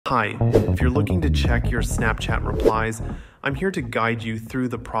Hi, if you're looking to check your Snapchat replies, I'm here to guide you through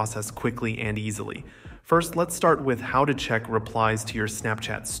the process quickly and easily. First, let's start with how to check replies to your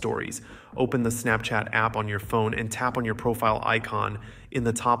Snapchat stories. Open the Snapchat app on your phone and tap on your profile icon in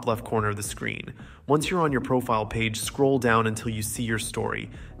the top left corner of the screen. Once you're on your profile page, scroll down until you see your story.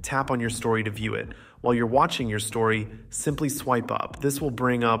 Tap on your story to view it. While you're watching your story, simply swipe up. This will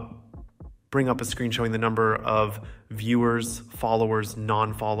bring up a screen showing the number of viewers, followers,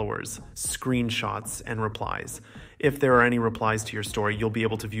 non-followers, screenshots, and replies. If there are any replies to your story, you'll be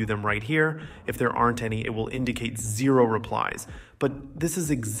able to view them right here. If there aren't any, it will indicate 0 replies. But this is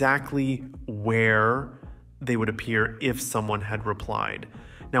exactly where they would appear if someone had replied.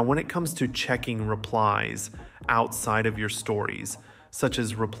 Now, when it comes to checking replies outside of your stories, such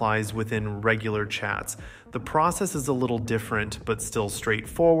as replies within regular chats, the process is a little different, but still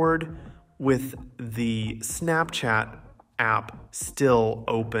straightforward. With the Snapchat app still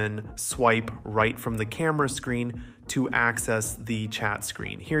open, swipe right from the camera screen to access the chat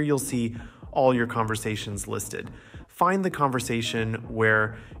screen. Here you'll see all your conversations listed. Find the conversation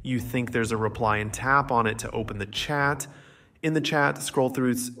where you think there's a reply and tap on it to open the chat. In the chat, scroll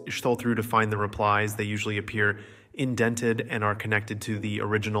through to find the replies. They usually appear indented and are connected to the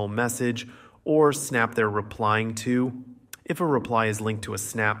original message or snap they're replying to. If a reply is linked to a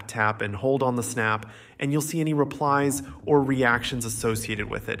snap, tap and hold on the snap, and you'll see any replies or reactions associated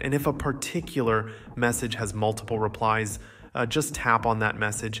with it. And if a particular message has multiple replies, just tap on that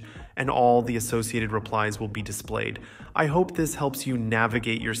message and all the associated replies will be displayed. I hope this helps you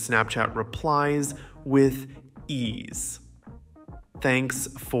navigate your Snapchat replies with ease. Thanks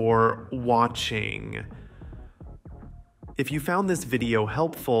for watching. If you found this video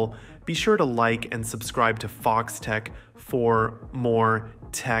helpful, be sure to like and subscribe to Foxtecc for more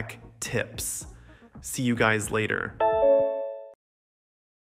tech tips. See you guys later.